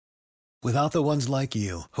Without the ones like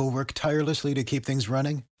you, who work tirelessly to keep things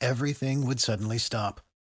running, everything would suddenly stop.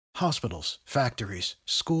 Hospitals, factories,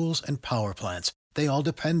 schools, and power plants, they all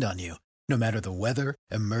depend on you. No matter the weather,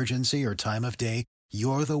 emergency, or time of day,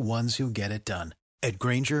 you're the ones who get it done. At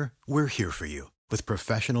Grainger, we're here for you with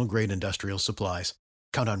professional-grade industrial supplies.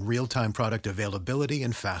 Count on real-time product availability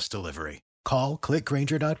and fast delivery. Call,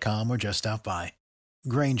 clickgrainger.com, or just stop by.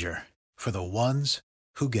 Grainger, for the ones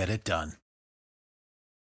who get it done.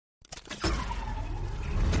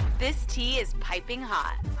 This tea is piping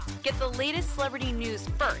hot. Get the latest celebrity news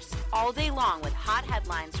first all day long with hot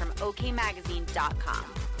headlines from okmagazine.com.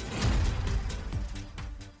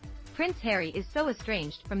 Prince Harry is so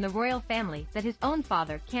estranged from the royal family that his own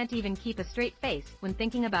father can't even keep a straight face when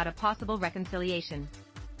thinking about a possible reconciliation.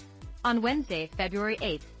 On Wednesday, February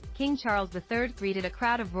 8th, King Charles III greeted a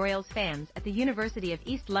crowd of royals fans at the University of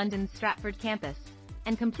East London's Stratford campus,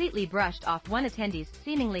 and completely brushed off one attendee's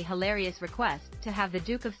seemingly hilarious request to have the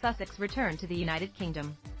Duke of Sussex return to the United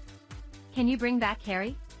Kingdom. "Can you bring back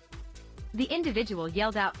Harry?" the individual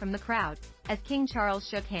yelled out from the crowd, as King Charles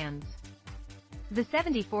shook hands. The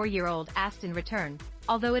 74-year-old asked in return,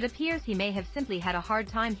 although it appears he may have simply had a hard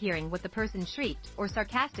time hearing what the person shrieked or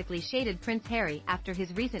sarcastically shaded Prince Harry after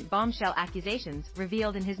his recent bombshell accusations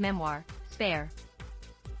revealed in his memoir, Spare.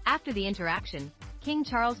 After the interaction, King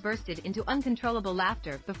Charles bursted into uncontrollable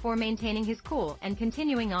laughter before maintaining his cool and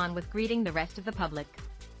continuing on with greeting the rest of the public.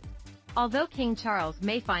 Although King Charles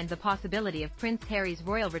may find the possibility of Prince Harry's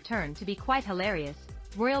royal return to be quite hilarious,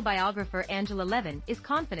 royal biographer Angela Levin is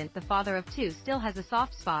confident the father of two still has a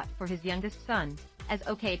soft spot for his youngest son, as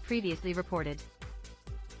OK previously reported.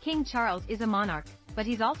 King Charles is a monarch, but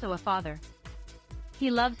he's also a father.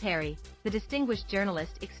 He loves Harry, the distinguished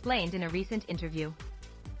journalist explained in a recent interview.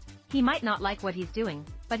 He might not like what he's doing,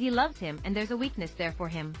 but he loves him and there's a weakness there for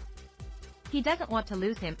him. He doesn't want to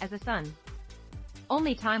lose him as a son.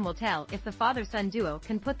 Only time will tell if the father-son duo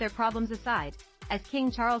can put their problems aside, as King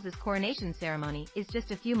Charles's coronation ceremony is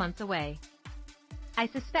just a few months away. "I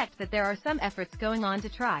suspect that there are some efforts going on to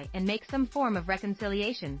try and make some form of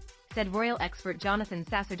reconciliation," said royal expert Jonathan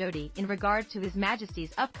Sacerdoti in regard to His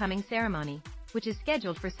Majesty's upcoming ceremony, which is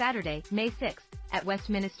scheduled for Saturday, May 6, at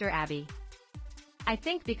Westminster Abbey. "I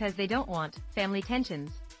think because they don't want family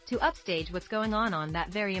tensions to upstage what's going on that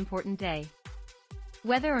very important day.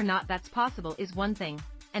 Whether or not that's possible is one thing,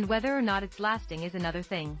 and whether or not it's lasting is another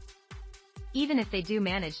thing. Even if they do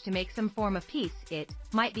manage to make some form of peace, it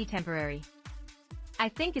might be temporary. I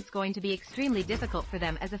think it's going to be extremely difficult for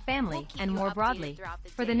them as a family and more broadly,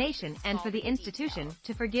 for the nation and for the institution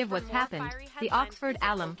to forgive what's happened," the Oxford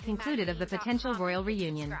alum concluded of the potential royal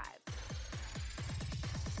reunion.